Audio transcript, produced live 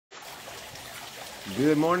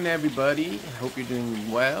Good morning, everybody. I hope you're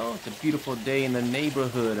doing well. It's a beautiful day in the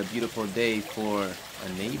neighborhood. A beautiful day for a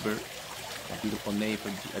neighbor. A beautiful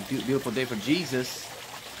day for Jesus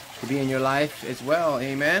to be in your life as well.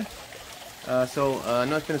 Amen. I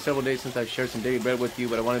know it's been several days since I've shared some daily bread with you,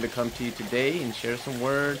 but I wanted to come to you today and share some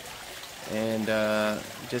word and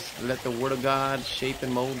just let the Word of God shape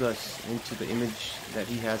and mold us into the image that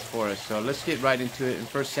He has for us. So let's get right into it in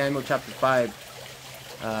 1 Samuel chapter 5.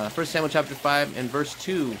 1 Samuel chapter 5 and verse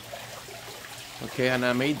 2. Okay, and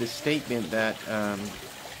I made the statement that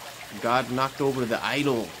God knocked over the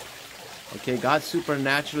idol. Okay, God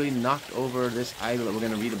supernaturally knocked over this idol that we're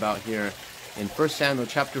going to read about here in 1 Samuel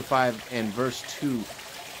chapter 5 and verse 2.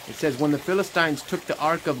 It says, "When the Philistines took the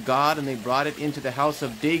ark of God and they brought it into the house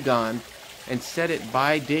of Dagon and set it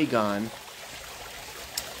by Dagon,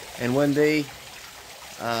 and when they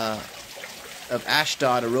of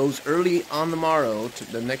Ashdod arose early on the morrow,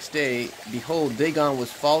 the next day, behold, Dagon was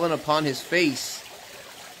fallen upon his face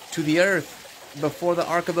to the earth before the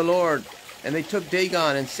ark of the Lord. And they took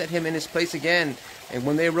Dagon and set him in his place again. And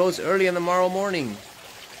when they arose early on the morrow morning,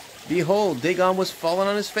 behold, Dagon was fallen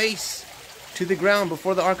on his face to the ground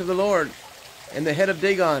before the ark of the Lord. And the head of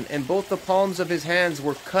Dagon and both the palms of his hands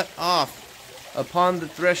were cut off upon the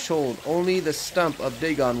threshold. Only the stump of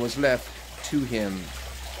Dagon was left to him."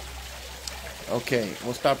 Okay,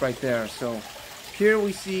 we'll stop right there. So here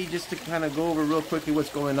we see, just to kind of go over real quickly what's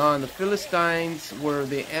going on, the Philistines were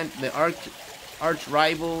the arch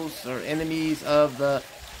rivals or enemies of the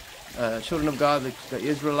children of God, the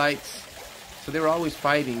Israelites. So they were always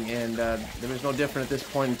fighting, and there was no different at this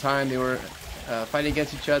point in time. They were fighting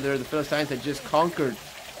against each other. The Philistines had just conquered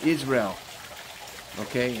Israel.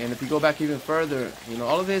 Okay, and if you go back even further,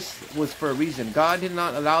 all of this was for a reason. God did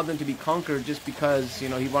not allow them to be conquered just because, He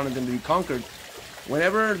wanted them to be conquered.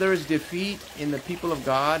 Whenever there is defeat in the people of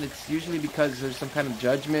God, it's usually because there's some kind of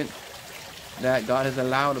judgment that God has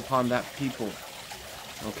allowed upon that people.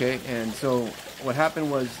 Okay, and so what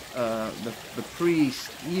happened was the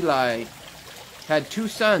priest, Eli, had two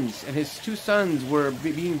sons, and his two sons were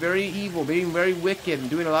being very evil, being very wicked, and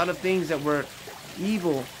doing a lot of things that were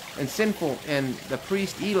evil and sinful. And the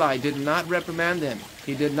priest Eli did not reprimand them.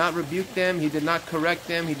 He did not rebuke them. He did not correct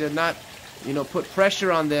them. He did not, put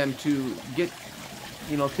pressure on them to get,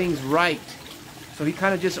 things right. So he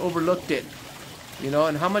kind of just overlooked it.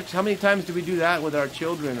 And how many times do we do that with our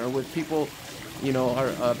children or with people,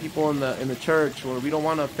 our people in the church, where we don't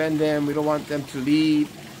want to offend them, we don't want them to leave.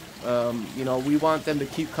 We want them to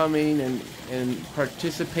keep coming and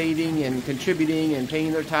participating and contributing and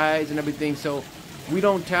paying their tithes and everything. So we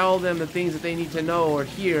don't tell them the things that they need to know or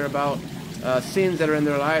hear about sins that are in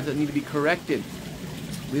their life that need to be corrected.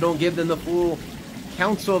 We don't give them the full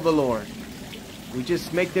counsel of the Lord. We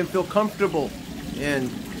just make them feel comfortable,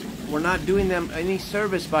 and we're not doing them any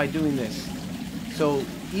service by doing this. So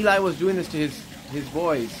Eli was doing this to his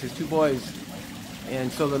boys, his two boys.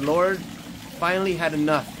 And so the Lord finally had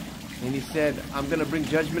enough. And He said, "I'm going to bring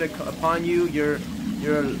judgment upon you.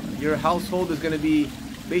 Your household is going to be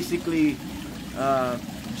basically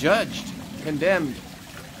judged, condemned,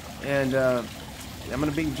 and I'm going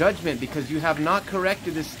to bring judgment because you have not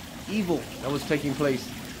corrected this evil that was taking place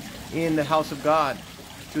in the house of God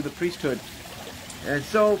through the priesthood." And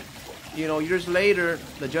so, years later,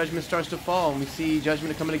 the judgment starts to fall, and we see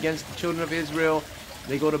judgment coming against the children of Israel.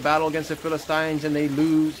 They go to battle against the Philistines, and they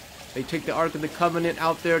lose. They take the Ark of the Covenant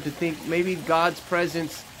out there to think maybe God's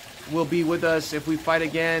presence will be with us if we fight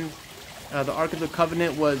again. The Ark of the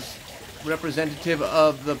Covenant was representative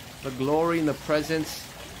of the glory and the presence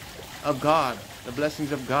of God, the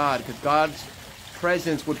blessings of God, because God's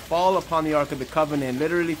presence would fall upon the Ark of the Covenant,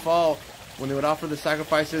 literally fall when they would offer the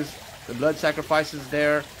sacrifices, the blood sacrifices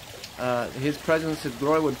there. His presence, His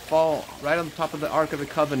glory would fall right on top of the Ark of the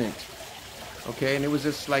Covenant. Okay, and it was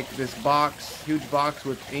just like this box, huge box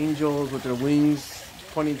with angels with their wings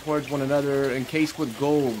pointing towards one another, encased with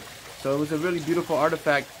gold. So it was a really beautiful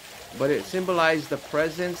artifact, but it symbolized the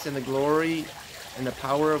presence and the glory and the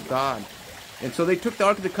power of God. And so they took the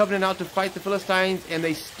Ark of the Covenant out to fight the Philistines, and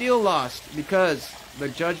they still lost because the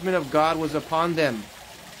judgment of God was upon them.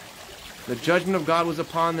 The judgment of God was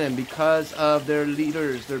upon them because of their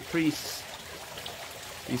leaders, their priests.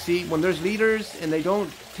 You see, when there's leaders and they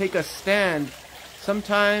don't take a stand,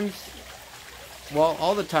 sometimes, well,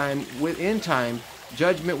 all the time, within time,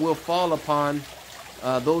 judgment will fall upon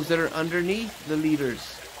those that are underneath the leaders.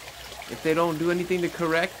 If they don't do anything to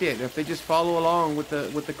correct it, if they just follow along with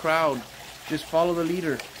the crowd, just follow the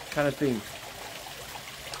leader kind of thing.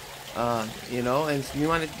 And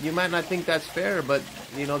you might not think that's fair, but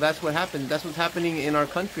that's what happened. That's what's happening in our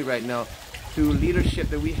country right now. Through leadership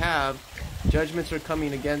that we have, Judgments are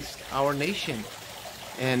coming against our nation.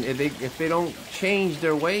 And if they don't change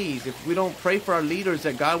their ways, if we don't pray for our leaders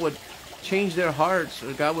that God would change their hearts,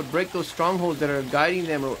 or God would break those strongholds that are guiding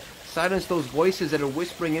them, or silence those voices that are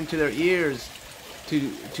whispering into their ears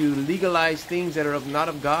to legalize things that are not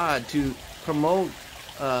of God, to promote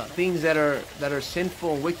things that are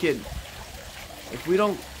sinful and wicked. If we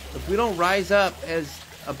don't rise up as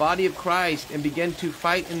a body of Christ and begin to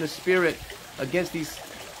fight in the Spirit against these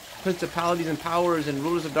principalities and powers and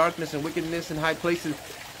rulers of darkness and wickedness in high places,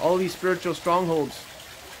 all these spiritual strongholds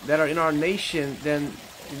that are in our nation, then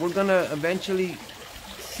we're going to eventually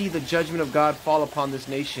see the judgment of God fall upon this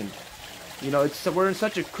nation. You know, we're in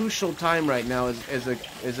such a crucial time right now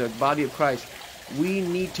as a body of Christ. We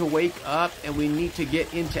need to wake up, and we need to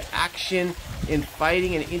get into action in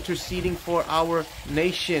fighting and interceding for our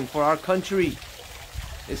nation, for our country.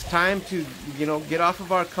 It's time to, get off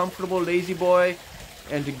of our comfortable lazy boy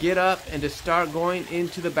and to get up and to start going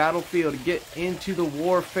into the battlefield, to get into the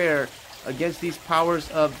warfare against these powers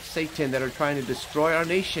of Satan that are trying to destroy our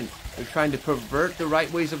nation. They're trying to pervert the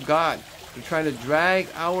right ways of God. They're trying to drag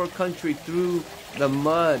our country through the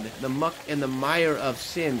mud, the muck, and the mire of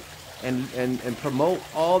sin, and promote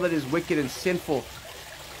all that is wicked and sinful.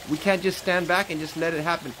 We can't just stand back and just let it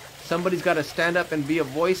happen. Somebody's got to stand up and be a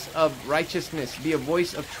voice of righteousness, be a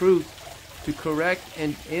voice of truth, to correct,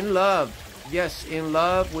 and in love. Yes, in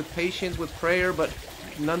love, with patience, with prayer, but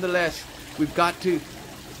nonetheless, we've got to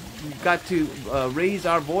raise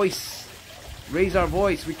our voice. Raise our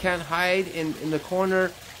voice. We can't hide in the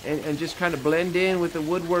corner and just kind of blend in with the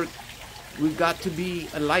woodwork. We've got to be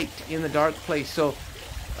a light in the dark place. So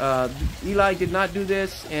Eli did not do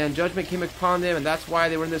this, and judgment came upon them, and that's why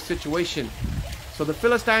they were in this situation. So the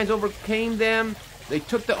Philistines overcame them. They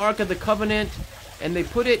took the Ark of the Covenant, and they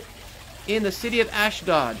put it in the city of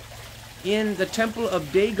Ashdod, in the temple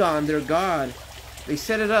of Dagon, their god. They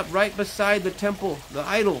set it up right beside the temple, the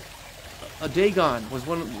idol. Dagon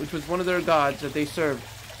which was one of their gods that they served.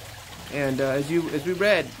 And as we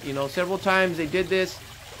read, several times they did this,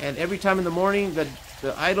 and every time in the morning the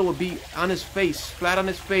idol would be on his face, flat on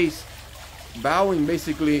his face, bowing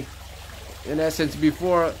basically, in essence,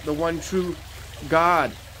 before the one true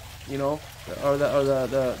God, or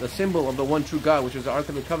the symbol of the one true God, which was the Ark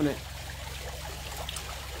of the Covenant.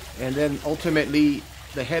 And then ultimately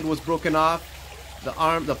the head was broken off,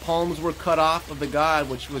 the palms were cut off of the god,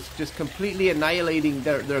 which was just completely annihilating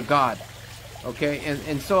their god. Okay,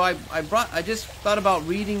 and so I just thought about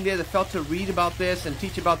reading this. I felt to read about this and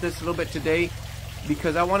teach about this a little bit today,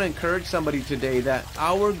 because I want to encourage somebody today that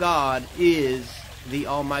our God is the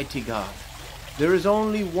Almighty God. There is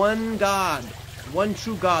only one God, one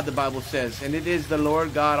true God, the Bible says, and it is the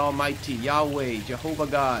Lord God Almighty, Yahweh, Jehovah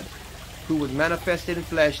God, who was manifested in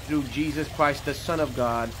flesh through Jesus Christ, the Son of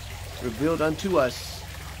God, revealed unto us,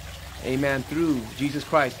 amen, through Jesus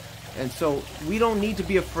Christ. And so we don't need to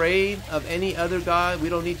be afraid of any other God. We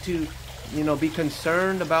don't need to, be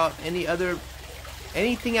concerned about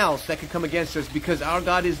anything else that could come against us, because our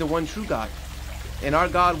God is the one true God. And our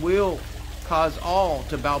God will cause all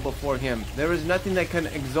to bow before Him. There is nothing that can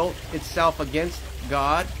exalt itself against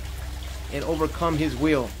God and overcome His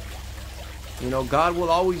will. God will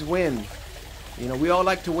always win. We all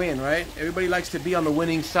like to win, right? Everybody likes to be on the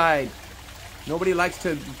winning side. Nobody likes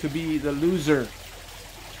to be the loser,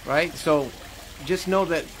 right? So just know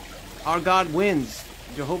that our God wins.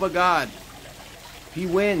 Jehovah God, He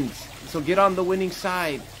wins. So get on the winning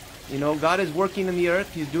side. God is working in the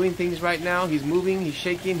earth. He's doing things right now. He's moving. He's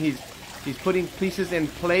shaking. He's putting pieces in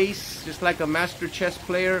place, just like a master chess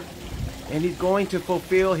player. And He's going to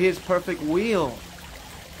fulfill His perfect will.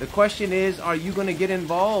 The question is, are you going to get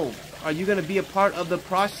involved? Are you going to be a part of the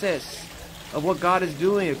process of what God is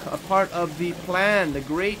doing, a part of the plan, the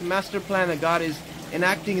great master plan that God is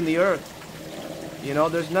enacting in the earth?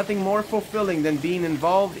 There's nothing more fulfilling than being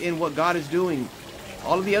involved in what God is doing.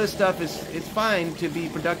 All of the other stuff it's fine to be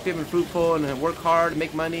productive and fruitful and work hard and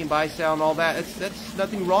make money and buy, sell, and all that. That's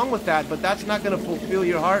nothing wrong with that, but that's not going to fulfill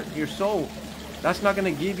your heart, your soul. That's not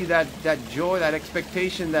going to give you that joy, that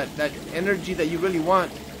expectation, that energy that you really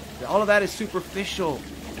want. All of that is superficial.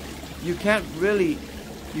 You can't really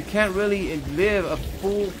live a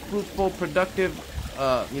full, fruitful, productive,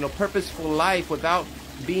 purposeful life without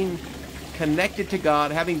being connected to God,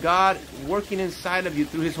 having God working inside of you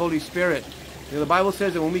through His Holy Spirit. The Bible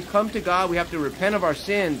says that when we come to God, we have to repent of our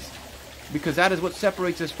sins, because that is what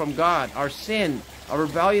separates us from God. Our sin, our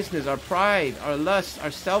rebelliousness, our pride, our lusts,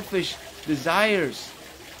 our selfish desires,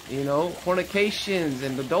 fornications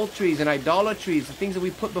and adulteries and idolatries, the things that we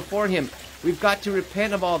put before Him. We've got to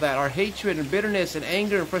repent of all that. Our hatred and bitterness and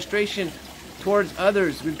anger and frustration, towards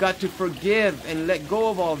others. We've got to forgive and let go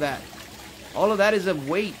of all that. All of that is a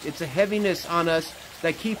weight. It's a heaviness on us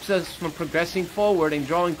that keeps us from progressing forward and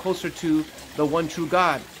drawing closer to the one true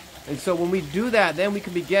God. And so when we do that, then we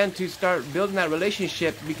can begin to start building that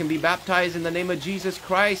relationship. We can be baptized in the name of Jesus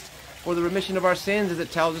Christ for the remission of our sins, as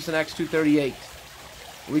it tells us in Acts 2:38.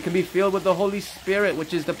 We can be filled with the Holy Spirit,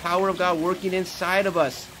 which is the power of God working inside of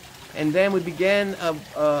us. And then we begin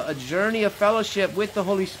a journey of fellowship with the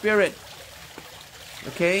Holy Spirit.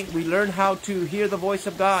 Okay, we learn how to hear the voice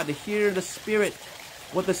of God, to hear the Spirit,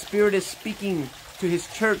 what the Spirit is speaking to His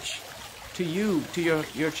church, to you, to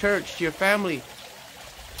your church, to your family.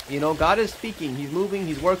 You know, God is speaking. He's moving.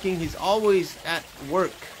 He's working. He's always at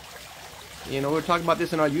work. You know, we were talking about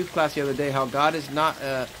this in our youth class the other day, how God is not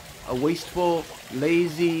a wasteful,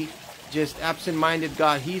 lazy, just absent-minded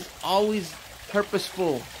God. He's always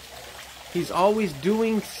purposeful. He's always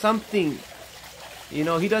doing something. You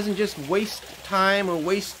know, He doesn't just waste time or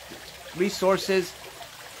waste resources.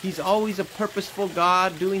 He's always a purposeful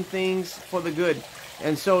God doing things for the good.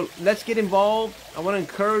 And so let's get involved. I want to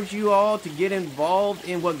encourage you all to get involved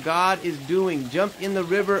in what God is doing. Jump in the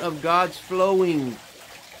river of God's flowing.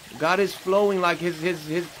 God is flowing, like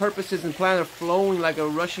His purposes and plans are flowing like a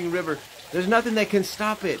rushing river. There's nothing that can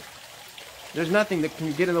stop it. There's nothing that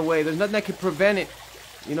can get in the way. There's nothing that can prevent it.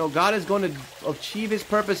 You know, God is going to achieve His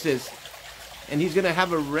purposes. And He's going to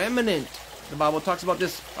have a remnant. The Bible talks about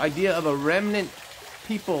this idea of a remnant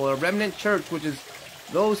people, a remnant church, which is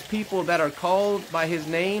those people that are called by His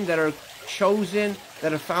name, that are chosen,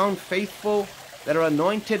 that are found faithful, that are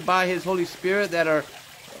anointed by His Holy Spirit, that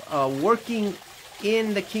are working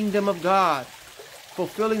in the kingdom of God,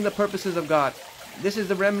 fulfilling the purposes of God. This is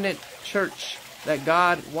the remnant church that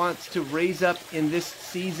God wants to raise up in this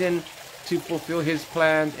season to fulfill His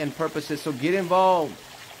plans and purposes. So get involved.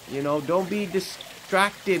 You know, don't be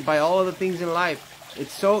distracted by all of the things in life.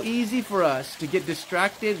 It's so easy for us to get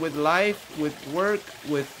distracted with life, with work,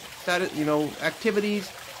 with, you know,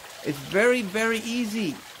 activities. It's very, very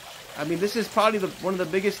easy. I mean, this is probably one of the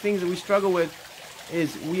biggest things that we struggle with,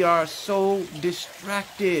 is we are so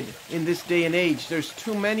distracted in this day and age. There's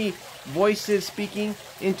too many voices speaking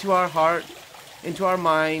into our heart, into our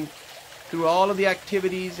mind, through all of the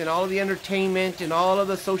activities and all of the entertainment and all of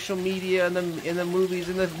the social media and the movies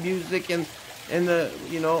and the music and the,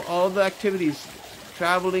 you know, all of the activities,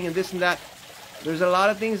 traveling and this and that. There's a lot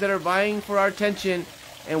of things that are vying for our attention,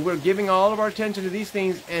 and we're giving all of our attention to these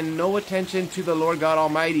things and no attention to the Lord God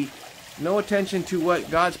Almighty, no attention to what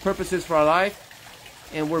God's purpose is for our life,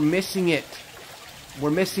 and we're missing it.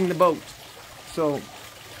 We're missing the boat. So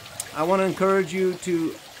I want to encourage you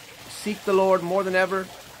to seek the Lord more than ever.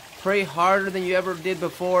 Pray harder than you ever did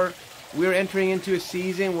before. We're entering into a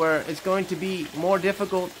season where it's going to be more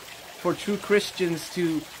difficult for true Christians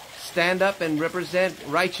to stand up and represent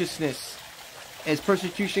righteousness as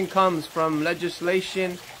persecution comes from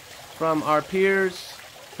legislation, from our peers,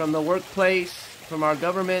 from the workplace, from our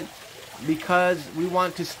government, because we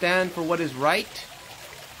want to stand for what is right.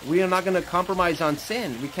 We are not going to compromise on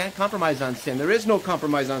sin. We can't compromise on sin. There is no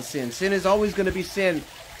compromise on sin. Sin is always going to be sin,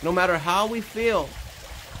 no matter how we feel.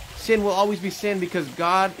 Sin will always be sin, because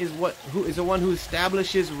God is the one who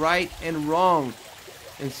establishes right and wrong.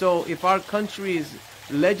 And so if our country is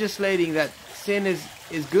legislating that sin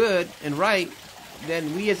is good and right,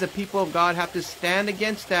 then we as a people of God have to stand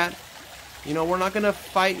against that. You know, we're not going to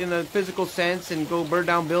fight in a physical sense and go burn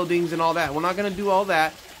down buildings and all that. We're not going to do all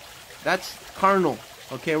that. That's carnal.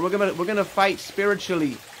 Okay, we're gonna fight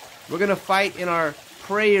spiritually. We're gonna fight in our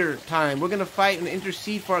prayer time. We're gonna fight and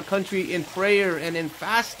intercede for our country in prayer and in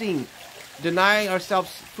fasting. Deny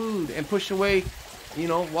ourselves food and push away, you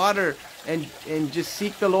know, water, and just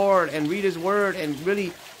seek the Lord and read His Word and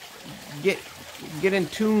really get in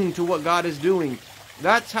tune to what God is doing.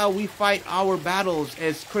 That's how we fight our battles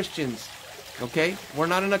as Christians. Okay, we're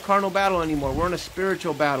not in a carnal battle anymore. We're in a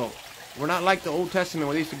spiritual battle. We're not like the Old Testament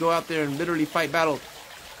where they used to go out there and literally fight battles.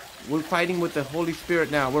 We're fighting with the Holy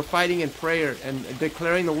Spirit now. We're fighting in prayer and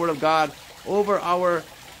declaring the Word of God over our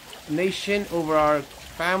nation, over our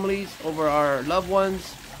families, over our loved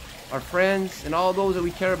ones, our friends, and all those that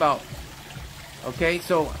we care about. Okay,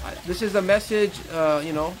 so this is a message,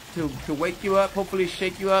 you know, to wake you up, hopefully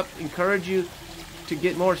shake you up, encourage you to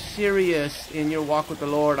get more serious in your walk with the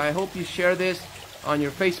Lord. I hope you share this on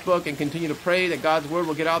your Facebook and continue to pray that God's Word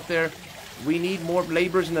will get out there. We need more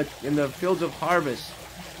laborers in the fields of harvest.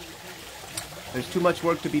 There's too much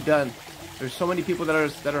work to be done. There's so many people that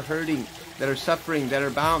are hurting, that are suffering, that are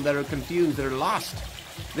bound, that are confused, that are lost.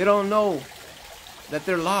 They don't know that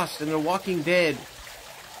they're lost and they're walking dead.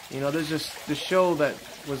 You know, there's just the show that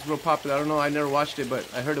was real popular. I don't know, I never watched it, but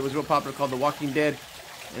I heard it was real popular, called The Walking Dead,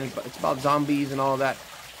 and it's about zombies and all that.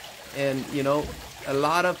 And you know, a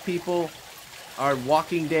lot of people are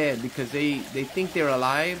walking dead because they think they're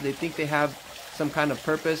alive. They think they have some kind of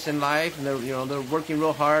purpose in life, and they're working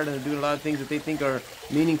real hard and they're doing a lot of things that they think are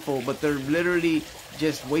meaningful, but they're literally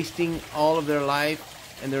just wasting all of their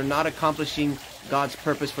life, and they're not accomplishing God's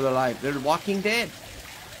purpose for their life. They're walking dead,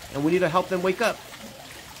 and we need to help them wake up.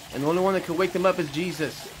 And the only one that can wake them up is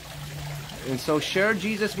Jesus. And so share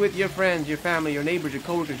Jesus with your friends, your family, your neighbors, your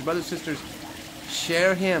coworkers, your brothers, sisters.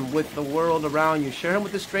 Share him with the world around you. Share him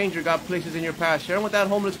with the stranger God places in your path. Share him with that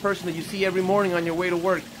homeless person that you see every morning on your way to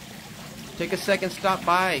work. Take a second, stop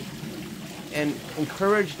by, and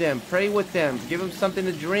encourage them. Pray with them. Give them something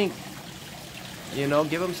to drink. You know,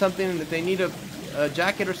 give them something that they need, a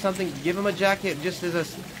jacket or something. Give them a jacket just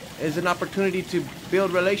as an opportunity to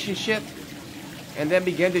build relationship. And then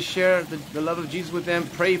begin to share the love of Jesus with them.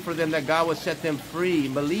 Pray for them that God will set them free.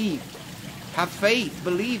 Believe. Have faith.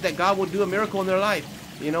 Believe that God will do a miracle in their life.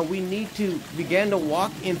 You know, we need to begin to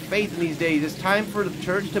walk in faith in these days. It's time for the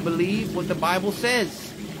church to believe what the Bible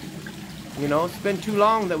says. You know, it's been too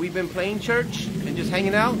long that we've been playing church and just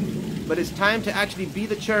hanging out. But it's time to actually be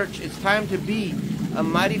the church. It's time to be a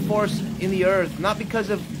mighty force in the earth. Not because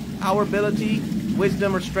of our ability,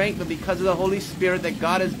 wisdom, or strength, but because of the Holy Spirit that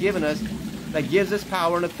God has given us, that gives us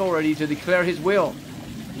power and authority to declare his will.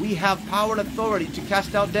 We have power and authority to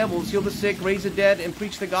cast out devils, heal the sick, raise the dead, and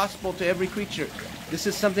preach the gospel to every creature. This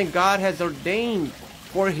is something God has ordained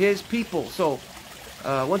for his people. So,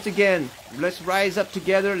 once again, let's rise up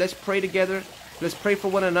together. Let's pray together. Let's pray for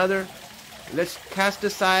one another. Let's cast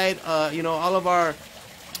aside, all of our,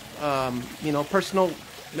 personal.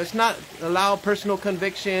 Let's not allow personal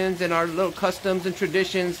convictions and our little customs and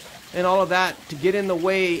traditions and all of that to get in the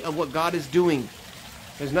way of what God is doing.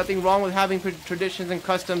 There's nothing wrong with having traditions and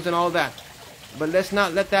customs and all of that. But let's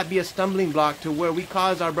not let that be a stumbling block to where we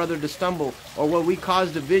cause our brother to stumble, or where we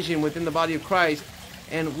cause division within the body of Christ,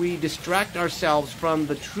 and we distract ourselves from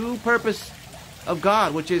the true purpose of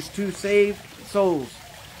God, which is to save souls,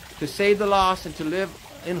 to save the lost, and to live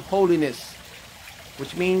in holiness,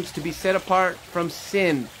 which means to be set apart from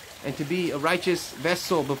sin and to be a righteous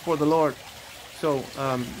vessel before the Lord. So,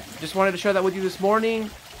 just wanted to share that with you this morning,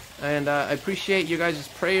 and I appreciate you guys'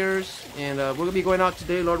 prayers, and we're going to be going out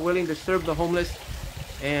today, Lord willing, to serve the homeless,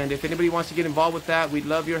 and if anybody wants to get involved with that, we'd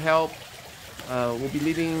love your help. We'll be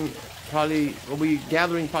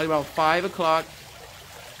gathering probably about 5 o'clock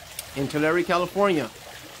in Tulare, California.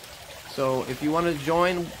 So if you want to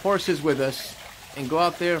join forces with us and go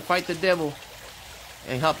out there and fight the devil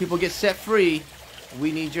and help people get set free,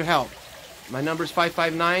 we need your help. My number is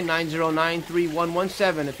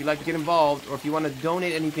 559-909-3117 if you'd like to get involved, or if you want to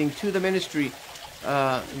donate anything to the ministry,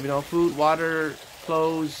 food, water,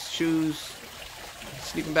 clothes, shoes,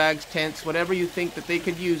 sleeping bags, tents, whatever you think that they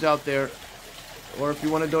could use out there, or if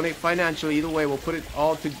you want to donate financially, either way, we'll put it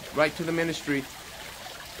all right to the ministry.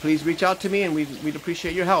 Please reach out to me, and we'd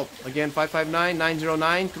appreciate your help. Again,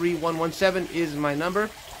 559-909-3117 is my number.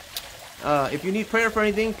 If you need prayer for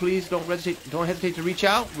anything, please don't hesitate to reach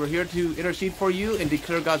out. We're here to intercede for you and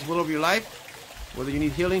declare God's will over your life. Whether you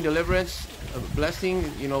need healing, deliverance, a blessing,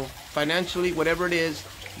 financially, whatever it is,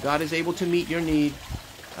 God is able to meet your need.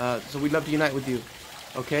 So we'd love to unite with you.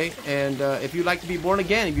 Okay? And if you'd like to be born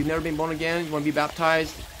again, if you've never been born again, you want to be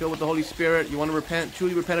baptized, filled with the Holy Spirit, you want to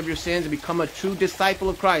truly repent of your sins and become a true disciple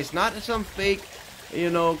of Christ, not some fake,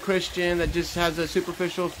 Christian that just has a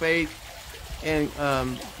superficial faith and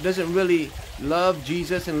doesn't really love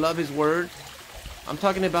Jesus and love his word. I'm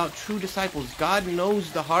talking about true disciples. God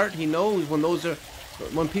knows the heart. He knows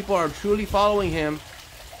when people are truly following him,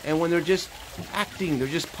 and when they're just acting, they're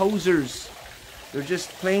just posers. They're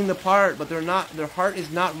just playing the part, but their heart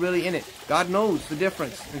is not really in it. God knows the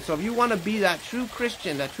difference. And so if you want to be that true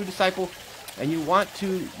Christian, that true disciple, and you want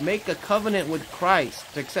to make a covenant with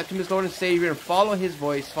Christ, to accept him as Lord and Savior and follow his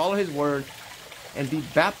voice, follow his word, and be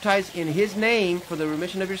baptized in his name for the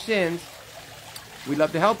remission of your sins, we'd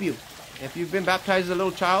love to help you. If you've been baptized as a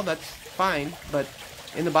little child, that's fine. But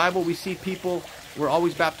in the Bible, we see people were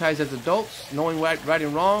always baptized as adults, knowing right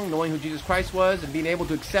and wrong, knowing who Jesus Christ was, and being able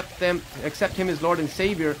to accept him as Lord and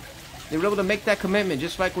Savior. They were able to make that commitment,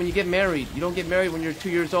 just like when you get married. You don't get married when you're 2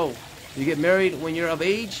 years old. You get married when you're of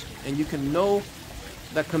age, and you can know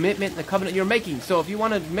the commitment, the covenant you're making. So if you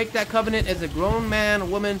want to make that covenant as a grown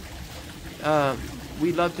man, woman,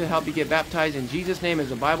 we'd love to help you get baptized in Jesus' name, as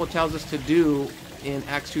the Bible tells us to do in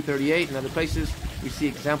Acts 2:38 and other places. We see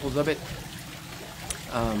examples of it.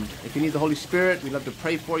 If you need the Holy Spirit, we'd love to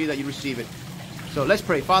pray for you that you receive it. So let's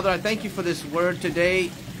pray. Father, I thank you for this word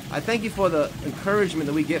today. I thank you for the encouragement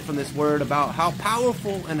that we get from this word about how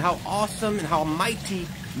powerful and how awesome and how mighty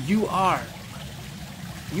you are.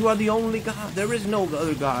 You are the only God. There is no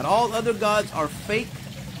other God. All other gods are fake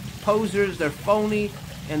posers. They're phony,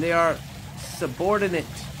 and they are subordinate.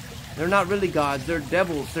 They're not really gods. They're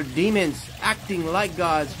devils. They're demons acting like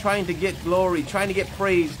gods, trying to get glory, trying to get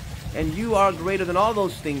praise. And you are greater than all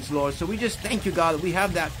those things, Lord. So we just thank you, God, that we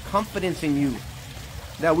have that confidence in you,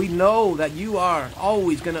 that we know that you are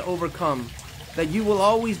always going to overcome, that you will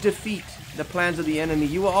always defeat the plans of the enemy.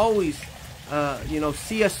 You will always,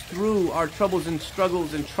 see us through our troubles and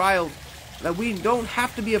struggles and trials, that we don't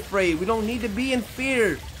have to be afraid. We don't need to be in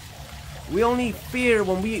fear. We only fear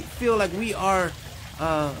when we feel like we are,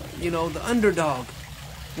 the underdog,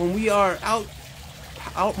 when we are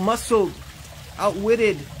out-muscled,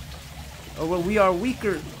 outwitted, or when we are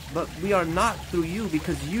weaker. But we are not through you,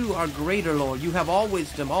 because you are greater, Lord. You have all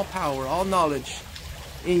wisdom, all power, all knowledge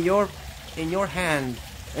in your hand.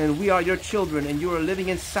 And we are your children, and you are living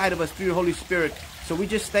inside of us through your Holy Spirit. So we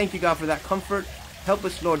just thank you, God, for that comfort. Help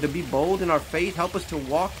us, Lord, to be bold in our faith. Help us to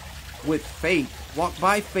walk with faith. Walk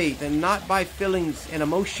by faith and not by feelings and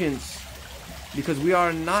emotions. Because we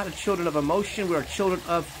are not children of emotion. We are children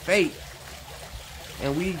of faith.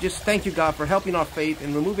 And we just thank you, God, for helping our faith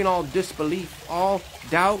and removing all disbelief, all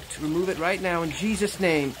doubt. Remove it right now in Jesus'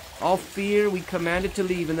 name. All fear, we command it to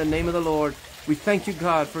leave in the name of the Lord. We thank you,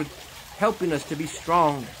 God, for helping us to be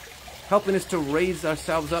strong, helping us to raise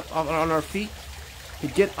ourselves up on our feet, to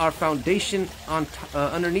get our foundation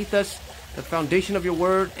underneath us, the foundation of your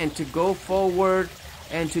word, and to go forward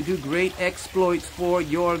and to do great exploits for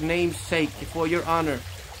your name's sake, for your honor.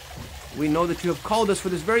 We know that you have called us for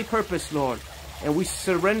this very purpose, Lord. And we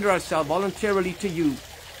surrender ourselves voluntarily to you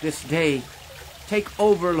this day. Take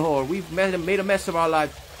over, Lord. We've made a mess of our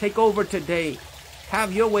life. Take over today.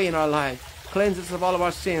 Have your way in our life. Cleanse us of all of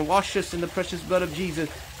our sin. Wash us in the precious blood of Jesus.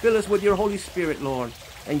 Fill us with your Holy Spirit, Lord.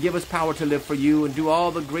 And give us power to live for you and do all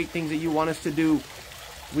the great things that you want us to do.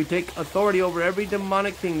 We take authority over every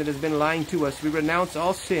demonic thing that has been lying to us. We renounce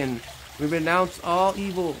all sin. We renounce all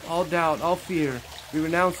evil, all doubt, all fear. We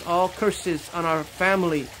renounce all curses on our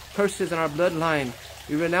family, curses on our bloodline.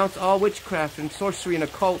 We renounce all witchcraft and sorcery and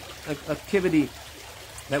occult activity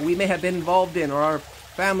that we may have been involved in or our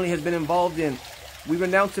family has been involved in. We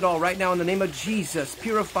renounce it all right now in the name of Jesus.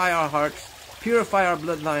 Purify our hearts, purify our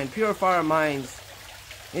bloodline, purify our minds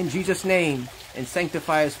in Jesus' name, and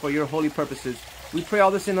sanctify us for your holy purposes. We pray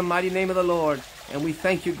all this in the mighty name of the Lord, and we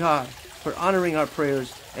thank you, God, for honoring our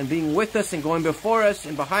prayers and being with us and going before us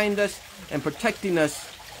and behind us and protecting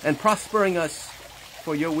us and prospering us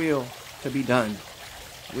for your will to be done.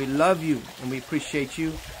 We love you and we appreciate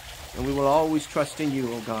you, and we will always trust in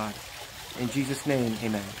you, oh God. In Jesus' name,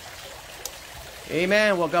 amen.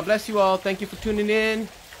 Amen. Well, God bless you all. Thank you for tuning in,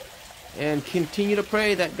 and continue to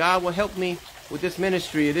pray that God will help me with this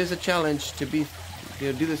ministry. It is a challenge to do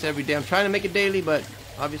this every day. I'm trying to make it daily, but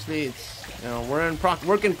obviously it's, we're in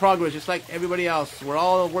work in progress, just like everybody else. We're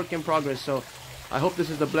all a work in progress. So I hope this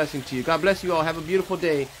is a blessing to you. God bless you all. Have a beautiful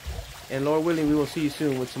day. And Lord willing, we will see you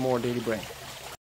soon with some more Daily Bread.